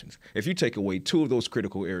interceptions, if you take away 2 of those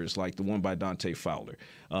critical errors, like the one by Dante Fowler,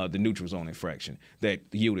 the neutral zone infraction that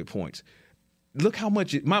yielded points, look how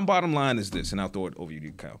much my bottom line is this, and I'll throw it over to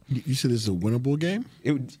you, Kyle. You said this is a winnable game?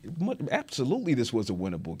 Absolutely, this was a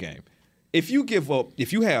winnable game. If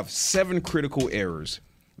you have 7 critical errors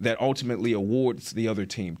that ultimately awards the other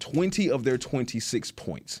team 20 of their 26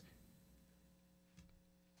 points,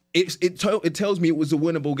 it tells me it was a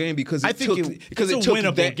winnable game because it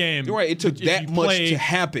took that game. Right, it took that much to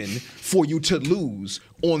happen for you to lose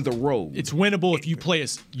on the road. It's winnable if you play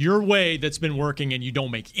your way that's been working and you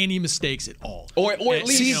don't make any mistakes at all, or at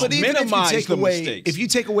least minimize the mistakes. If you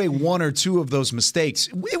take away 1 or 2 of those mistakes,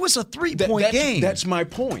 it was a 3-point game. That's my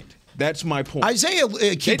point. Isaiah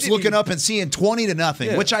keeps looking up and seeing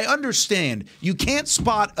 20-0, which I understand. You can't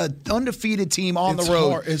spot an undefeated team on the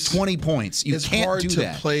road 20 points. You can't hard do to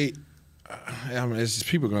that. Play. I mean,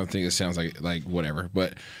 people are going to think it sounds like whatever,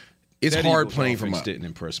 but it's hard playing from up. Didn't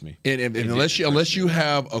impress me. And unless you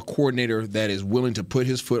have a coordinator that is willing to put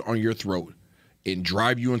his foot on your throat and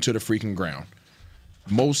drive you into the freaking ground.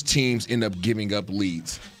 Most teams end up giving up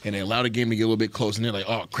leads, and they allow the game to get a little bit close, and they're like,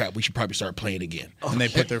 "Oh crap, we should probably start playing again." And they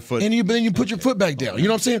put their foot, and then you put your foot back down. You know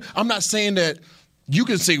what I'm saying? I'm not saying that you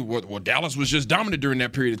can say, "Well, Dallas was just dominant during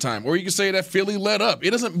that period of time," or you can say that Philly let up. It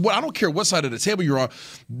doesn't. I don't care what side of the table you're on.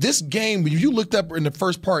 This game, when you looked up in the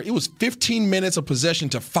first part, it was 15 minutes of possession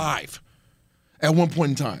to 5 at one point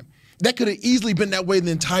in time. That could have easily been that way the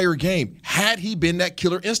entire game had he been that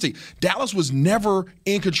killer instinct. Dallas was never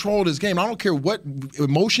in control of this game. I don't care what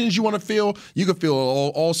emotions you want to feel. You could feel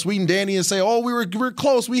all sweet and dandy and say, "Oh, we were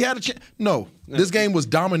close. We had a chance." No, this game was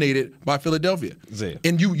dominated by Philadelphia.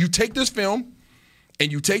 And you take this film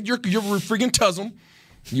and you take your freaking Tuzzum,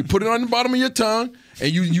 you put it on the bottom of your tongue,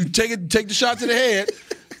 and you take the shot to the head,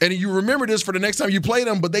 and you remember this for the next time you play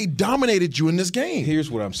them. But they dominated you in this game. Here's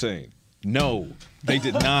what I'm saying. No, they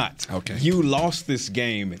did not. Okay. You lost this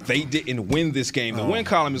game. They didn't win this game. The win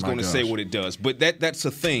column is going to say what it does. But that's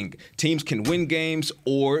a thing. Teams can win games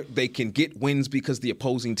or they can get wins because the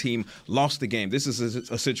opposing team lost the game. This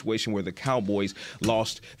is a situation where the Cowboys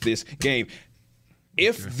lost this game.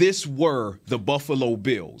 If this were the Buffalo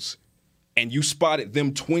Bills and you spotted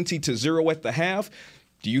them 20-0 at the half,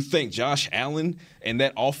 do you think Josh Allen and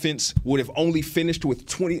that offense would have only finished with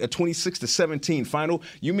a 26-17 final?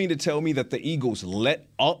 You mean to tell me that the Eagles let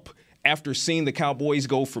up after seeing the Cowboys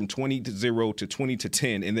go from 20-0 to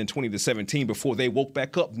 20-10 and then 20-17 before they woke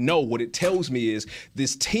back up? No, what it tells me is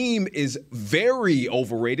this team is very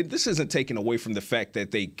overrated. This isn't taken away from the fact that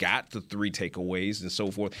they got the 3 takeaways and so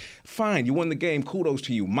forth. Fine, you won the game. Kudos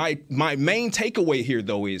to you. My main takeaway here,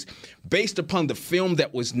 though, is based upon the film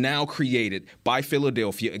that was now created by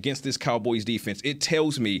Philadelphia against this Cowboys defense, it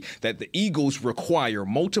tells me that the Eagles require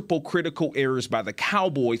multiple critical errors by the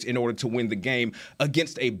Cowboys in order to win the game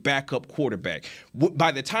against a backup quarterback.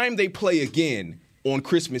 By the time they play again on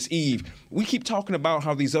Christmas Eve, we keep talking about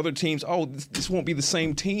how these other teams, this won't be the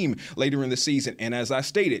same team later in the season. And as I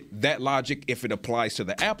stated, that logic, if it applies to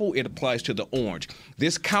the apple, it applies to the orange.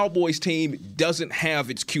 This Cowboys team doesn't have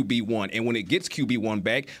its QB1. And when it gets QB1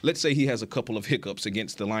 back, let's say he has a couple of hiccups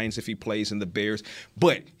against the Lions if he plays in the Bears,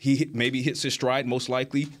 but he maybe hits his stride, most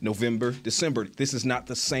likely November, December. This is not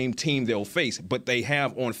the same team they'll face, but they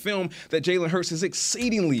have on film that Jalen Hurts is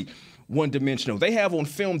exceedingly one-dimensional. They have on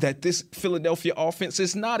film that this Philadelphia offense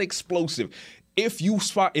is not explosive. If you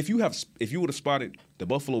would have spotted the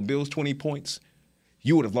Buffalo Bills 20 points,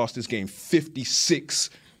 you would have lost this game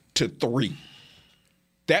 56-3.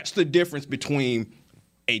 That's the difference between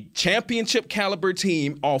a championship caliber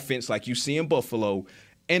team offense like you see in Buffalo,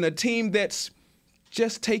 and a team that's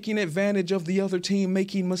just taking advantage of the other team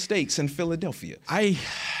making mistakes in Philadelphia. I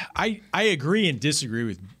agree and disagree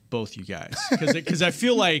with both you guys because I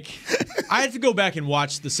feel like I have to go back and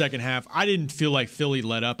watch the second half. I didn't feel like Philly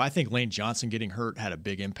let up. I think Lane Johnson getting hurt had a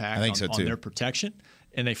big impact on their protection,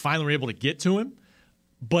 and they finally were able to get to him.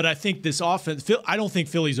 But I think this offense, I don't think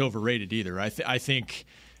Philly's overrated either. I think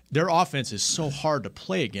their offense is so hard to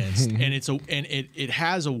play against, and it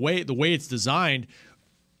has a way. The way it's designed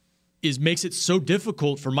makes it so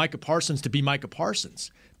difficult for Micah Parsons to be Micah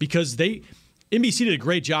Parsons because NBC did a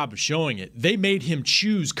great job of showing it. They made him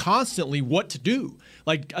choose constantly what to do.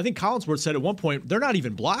 Like, I think Collinsworth said at one point, they're not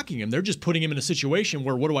even blocking him. They're just putting him in a situation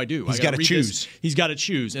where, what do I do? He's got to choose. He's got to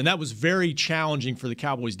choose. And that was very challenging for the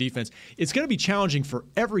Cowboys defense. It's going to be challenging for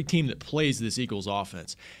every team that plays this Eagles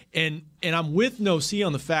offense. And I'm with No-C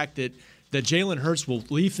on the fact that Jalen Hurts will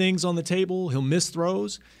leave things on the table. He'll miss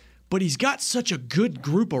throws. But he's got such a good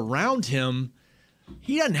group around him,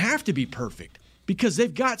 he doesn't have to be perfect. Because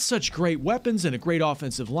they've got such great weapons and a great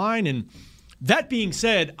offensive line. And that being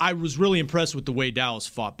said, I was really impressed with the way Dallas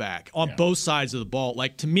fought back on both sides of the ball.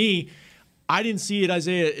 Like, to me, I didn't see it,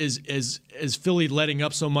 Isaiah, as Philly letting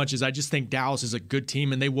up so much as I just think Dallas is a good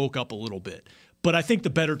team and they woke up a little bit. But I think the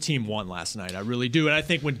better team won last night. I really do. And I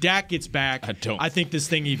think when Dak gets back, I think this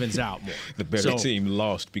thing evens out more. The better team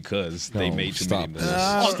lost because they made too many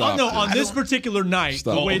mistakes. On this particular night,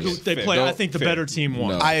 the way they play, I think the better team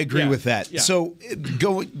won. I agree with that. Yeah. So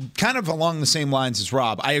go kind of along the same lines as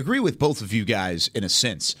Rob. I agree with both of you guys in a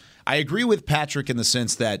sense. I agree with Patrick in the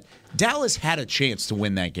sense that Dallas had a chance to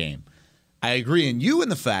win that game. I agree in you in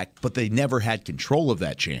the fact, but they never had control of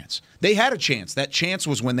that chance. They had a chance. That chance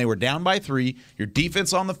was when they were down by 3, your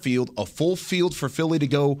defense on the field, a full field for Philly to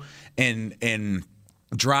go and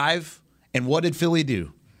drive. And what did Philly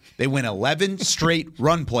do? They went 11 straight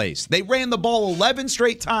run plays. They ran the ball 11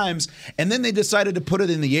 straight times, and then they decided to put it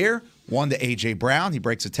in the air. One to A.J. Brown. He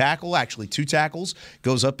breaks a tackle, actually 2 tackles,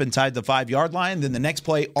 goes up inside the 5-yard line. Then the next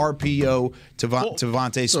play, RPO to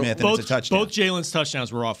Devontae Smith, and it's a touchdown. Both Jalen's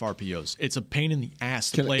touchdowns were off RPOs. It's a pain in the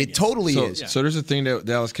ass to play against. It totally is. So there's a thing that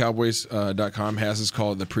DallasCowboys.com has. It's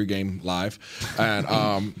called the pregame live.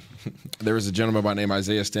 And there was a gentleman by the name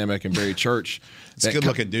Isaiah Stanback and Barry Church. It's a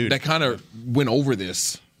good-looking dude. That kind of went over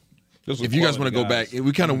this. If you guys want to go back,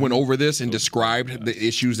 we kind of went over this and described the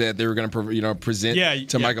issues that they were going to present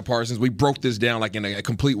to Micah Parsons. We broke this down like in a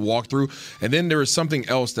complete walkthrough. And then there was something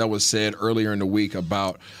else that was said earlier in the week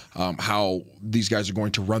about how these guys are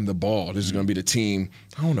going to run the ball. This is going to be the team.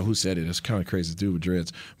 I don't know who said it. It's kind of crazy dude with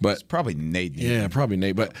dreads. But it's probably Nate. Yeah, probably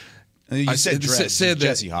Nate. But you said that,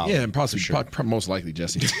 Jesse Holland. Yeah, and possibly, sure. Most likely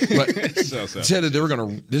Jesse. But said that they were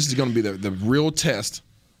going to. This is going to be the real test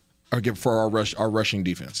for our rushing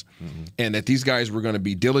defense, and that these guys were going to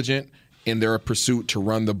be diligent in their pursuit to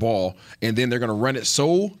run the ball, and then they're going to run it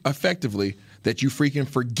so effectively that you freaking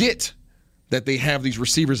forget that they have these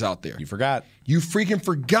receivers out there. You forgot. You freaking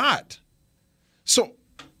forgot. So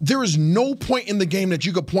there is no point in the game that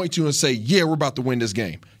you could point to and say, yeah, we're about to win this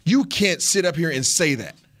game. You can't sit up here and say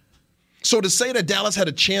that. So to say that Dallas had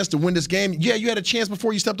a chance to win this game, yeah, you had a chance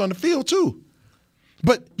before you stepped on the field too.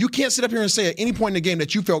 But you can't sit up here and say at any point in the game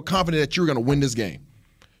that you felt confident that you were going to win this game.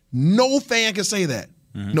 No fan can say that.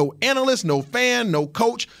 No analyst, no fan, no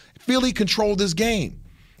coach. Philly controlled this game.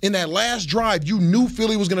 In that last drive, you knew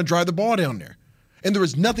Philly was going to drive the ball down there. And there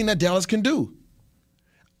was nothing that Dallas can do.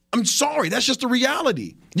 I'm sorry. That's just the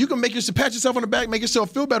reality. You can pat yourself on the back, make yourself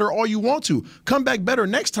feel better all you want to. Come back better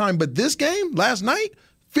next time. But this game, last night,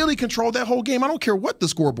 Philly controlled that whole game. I don't care what the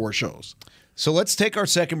scoreboard shows. So let's take our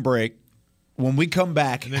second break. When we come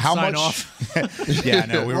back, how much? Off. Yeah, I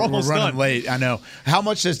know. We're running late. I know. How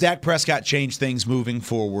much does Dak Prescott change things moving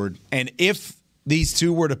forward? And if these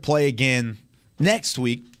two were to play again next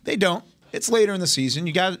week, they don't. It's later in the season.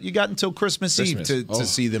 You got until Christmas Eve to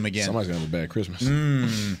see them again. Somebody's going to have a bad Christmas.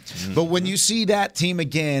 But when you see that team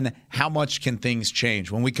again, how much can things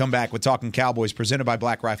change? When we come back, we're talking Cowboys, presented by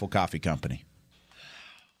Black Rifle Coffee Company.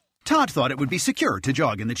 Todd thought it would be secure to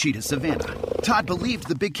jog in the cheetah savanna. Todd believed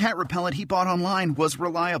the big cat repellent he bought online was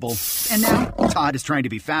reliable. And now, Todd is trying to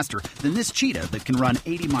be faster than this cheetah that can run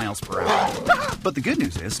 80 miles per hour. But the good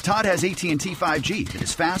news is, Todd has AT&T 5G that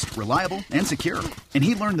is fast, reliable, and secure. And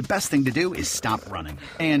he learned the best thing to do is stop running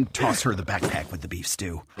and toss her the backpack with the beef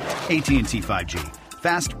stew. AT&T 5G.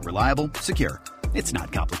 Fast, reliable, secure. It's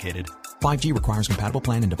not complicated. 5G requires compatible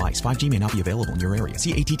plan and device. 5G may not be available in your area.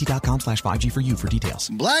 See att.com/5G for you for details.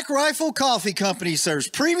 Black Rifle Coffee Company serves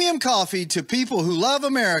premium coffee to people who love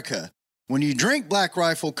America. When you drink Black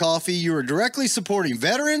Rifle Coffee, you are directly supporting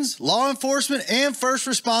veterans, law enforcement, and first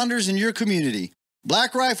responders in your community.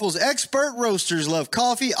 Black Rifle's expert roasters love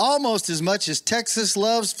coffee almost as much as Texas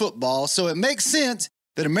loves football, so it makes sense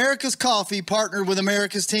that America's Coffee partnered with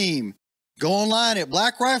America's team. Go online at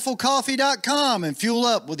blackriflecoffee.com and fuel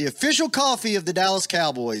up with the official coffee of the Dallas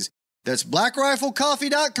Cowboys. That's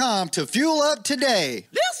blackriflecoffee.com to fuel up today.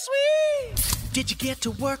 Lil Sweet! Did you get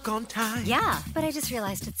to work on time? Yeah, but I just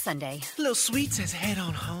realized it's Sunday. Lil Sweet says head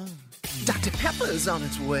on home. Dr. Pepper's on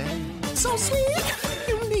its way. So sweet,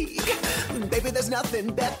 unique. Baby, there's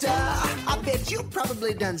nothing better. I bet you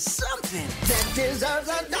probably done something that deserves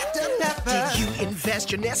a Dr. Pepper. Did you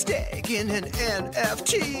invest your nest egg in an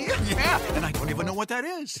NFT? Yeah, and I don't even know what that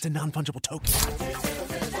is. It's a non-fungible token.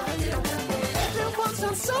 Everyone's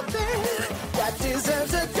on something that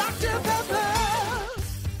deserves a Dr. Pepper.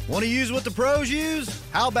 Want to use what the pros use?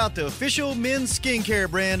 How about the official men's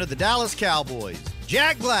skincare brand of the Dallas Cowboys,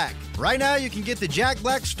 Jack Black? Right now, you can get the Jack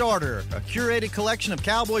Black Starter, a curated collection of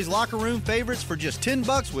Cowboys locker room favorites for just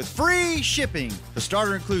 $10 with free shipping. The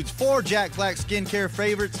starter includes 4 Jack Black skincare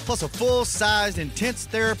favorites, plus a full-sized intense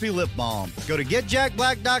therapy lip balm. Go to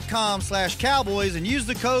getjackblack.com/Cowboys and use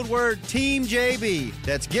the code word TEAMJB.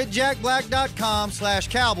 That's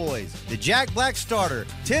getjackblack.com/Cowboys. The Jack Black Starter,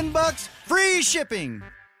 $10, free shipping.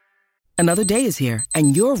 Another day is here,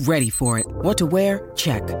 and you're ready for it. What to wear?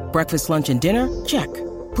 Check. Breakfast, lunch, and dinner? Check.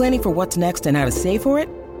 Planning for what's next and how to save for it?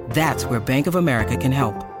 That's where Bank of America can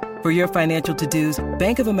help. For your financial to-dos,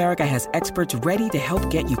 Bank of America has experts ready to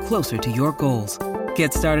help get you closer to your goals.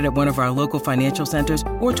 Get started at one of our local financial centers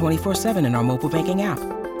or 24/7 in our mobile banking app.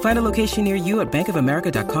 Find a location near you at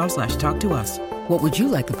bankofamerica.com/talktous. What would you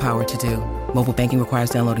like the power to do? Mobile banking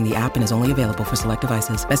requires downloading the app and is only available for select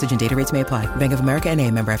devices. Message and data rates may apply. Bank of America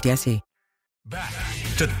N.A., member FDIC. Back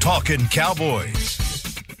to Talking Cowboys.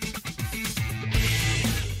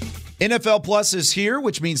 NFL Plus is here,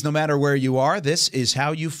 which means no matter where you are, this is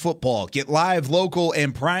how you football. Get live, local,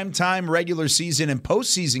 and primetime regular season and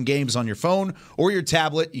postseason games on your phone or your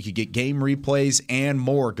tablet. You can get game replays and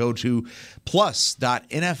more. Go to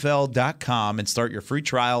plus.nfl.com and start your free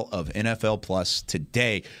trial of NFL Plus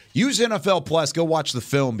today. Use NFL Plus. Go watch the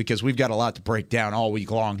film because we've got a lot to break down all week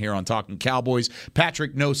long here on Talking Cowboys.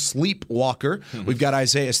 Patrick, no sleepwalker. We've got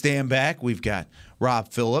Isaiah Stanback. We've got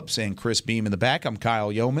Rob Phillips and Chris Beam in the back. I'm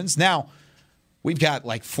Kyle Yeomans. Now, we've got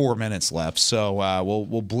like 4 minutes left, so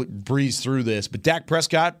we'll breeze through this. But Dak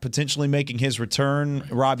Prescott potentially making his return.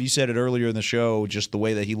 Rob, you said it earlier in the show, just the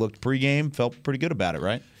way that he looked pregame, felt pretty good about it,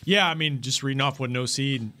 right? Yeah, I mean, just reading off what No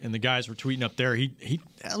Seed and the guys were tweeting up there,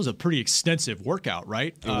 that was a pretty extensive workout,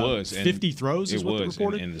 right? It was. 50 throws is what they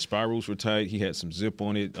reported? And the spirals were tight. He had some zip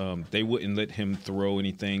on it. They wouldn't let him throw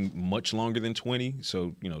anything much longer than 20,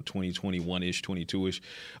 so, 20, 21-ish, 22-ish.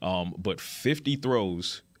 But 50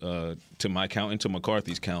 throws to my count and to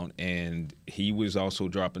McCarthy's count, and he was also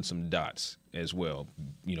dropping some dots as well.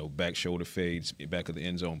 Back shoulder fades, back of the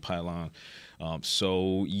end zone pylon.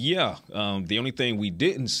 The only thing we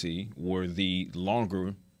didn't see were the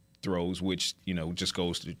longer throws, which, just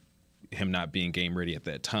goes to him not being game ready at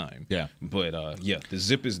that time. Yeah. But, the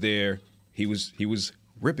zip is there. He was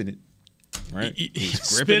ripping it. Right? He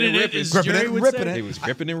was gripping and ripping. He was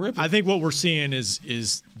gripping and ripping. I think what we're seeing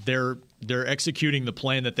is they're executing the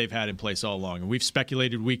plan that they've had in place all along. And we've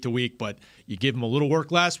speculated week to week, but you give them a little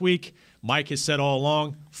work last week. Mike has said all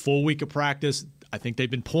along, full week of practice. I think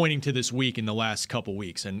they've been pointing to this week in the last couple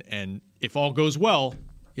weeks. And if all goes well,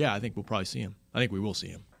 I think we'll probably see him. I think we will see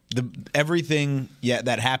him. Everything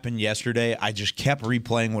that happened yesterday, I just kept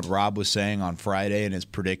replaying what Rob was saying on Friday and his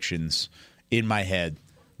predictions in my head.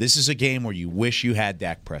 This is a game where you wish you had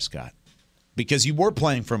Dak Prescott because you were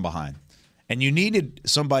playing from behind. And you needed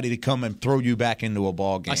somebody to come and throw you back into a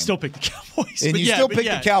ball game. I still picked the Cowboys. And you still picked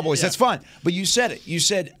the Cowboys. That's fine. But you said it. You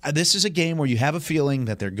said this is a game where you have a feeling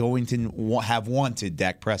that they're going to have wanted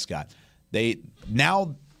Dak Prescott.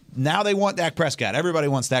 Now they want Dak Prescott. Everybody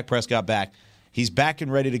wants Dak Prescott back. He's back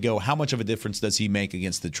and ready to go. How much of a difference does he make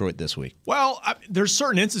against Detroit this week? Well, there's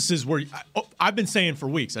certain instances where I've been saying for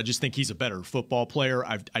weeks, I just think he's a better football player.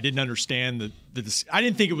 I didn't understand I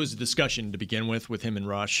didn't think it was a discussion to begin with him and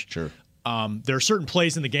Rush. Sure. There are certain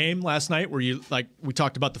plays in the game last night where we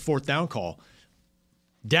talked about the 4th down call.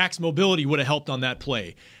 Dak's mobility would have helped on that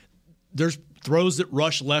play. There's throws that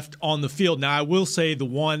Rush left on the field. Now, I will say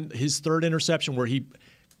his 3rd interception where he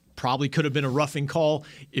probably could have been a roughing call.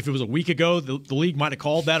 If it was a week ago, the league might have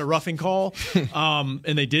called that a roughing call, and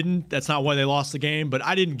they didn't. That's not why they lost the game. But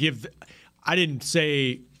I didn't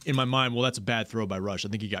say in my mind, well, that's a bad throw by Rush. I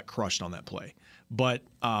think he got crushed on that play. But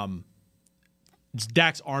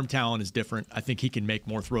Dak's arm talent is different. I think he can make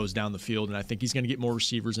more throws down the field, and I think he's going to get more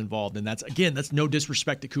receivers involved. And that's no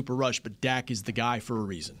disrespect to Cooper Rush, but Dak is the guy for a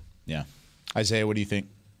reason. Yeah. Isaiah, what do you think?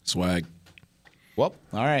 Swag. Well,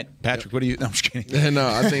 all right. Patrick, what do you – no, I'm just kidding.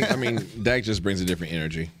 No, Dak just brings a different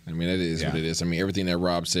energy. I mean, that is what it is. I mean, everything that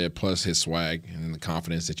Rob said, plus his swag and the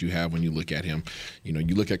confidence that you have when you look at him. You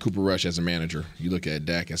look at Cooper Rush as a manager. You look at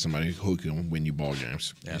Dak as somebody who can win you ball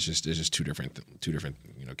games. Yeah. It's just two different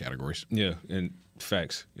categories. Yeah, and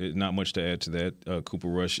facts. Not much to add to that. Cooper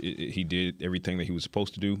Rush, he did everything that he was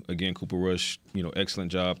supposed to do. Again, Cooper Rush,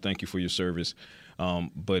 excellent job. Thank you for your service.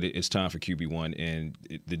 But it's time for QB1, and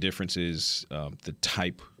the difference is the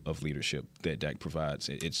type of leadership that Dak provides.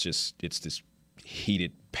 It's this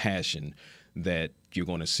heated passion that you're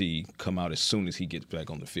going to see come out as soon as he gets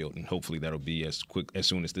back on the field, and hopefully that'll be as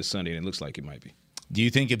soon as this Sunday, and it looks like it might be. Do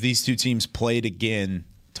you think if these two teams played again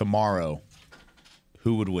tomorrow,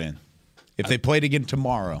 who would win? If they played again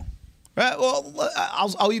tomorrow? Well,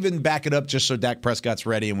 I'll even back it up just so Dak Prescott's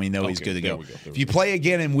ready and we know he's good to go. If you play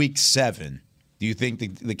again in Week 7, do you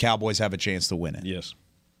think the Cowboys have a chance to win it? Yes.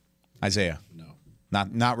 Isaiah? No.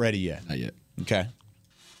 Not ready yet? Not yet. Okay.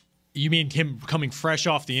 You mean him coming fresh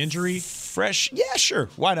off the injury? Fresh? Yeah, sure.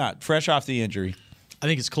 Why not? Fresh off the injury. I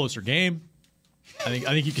think it's a closer game. I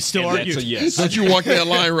think you can still argue. That's a yes. Don't you walk that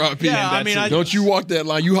line, Rob P. Yeah, don't you walk that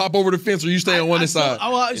line. You hop over the fence or you stay on one side.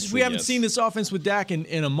 We haven't seen this offense with Dak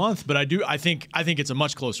in a month, but I think it's a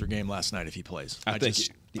much closer game last night if he plays. I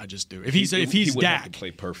just do. If he's he wouldn't Dak, have to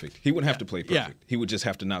play perfect. He wouldn't have to play perfect. Yeah. He would just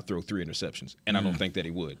have to not throw 3 interceptions, and I don't think that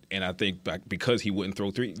he would. And I think because he wouldn't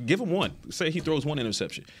throw 3, give him 1. Say he throws 1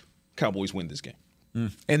 interception, Cowboys win this game.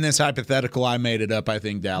 In this hypothetical, I made it up. I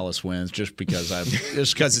think Dallas wins just because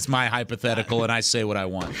it's my hypothetical and I say what I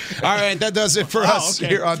want. All right, that does it for us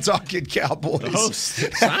here on Talking Cowboys. The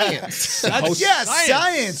host. Science.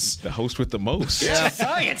 Science. The host with the most. Yeah.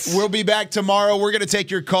 Science. We'll be back tomorrow. We're going to take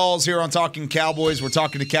your calls here on Talking Cowboys. We're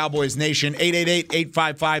talking to Cowboys Nation,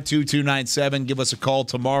 888-855-2297. Give us a call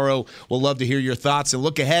tomorrow. We'll love to hear your thoughts and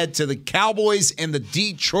look ahead to the Cowboys and the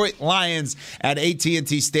Detroit Lions at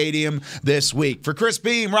AT&T Stadium this week. For Chris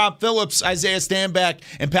Beam, Rob Phillips, Isaiah Stanback,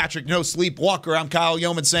 and Patrick No Sleep Walker, I'm Kyle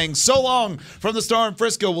Yeoman saying so long from the Star in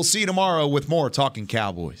Frisco. We'll see you tomorrow with more Talking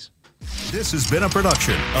Cowboys. This has been a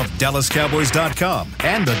production of DallasCowboys.com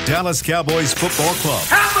and the Dallas Cowboys Football Club.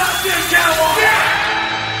 How about this, Cowboys? Yeah!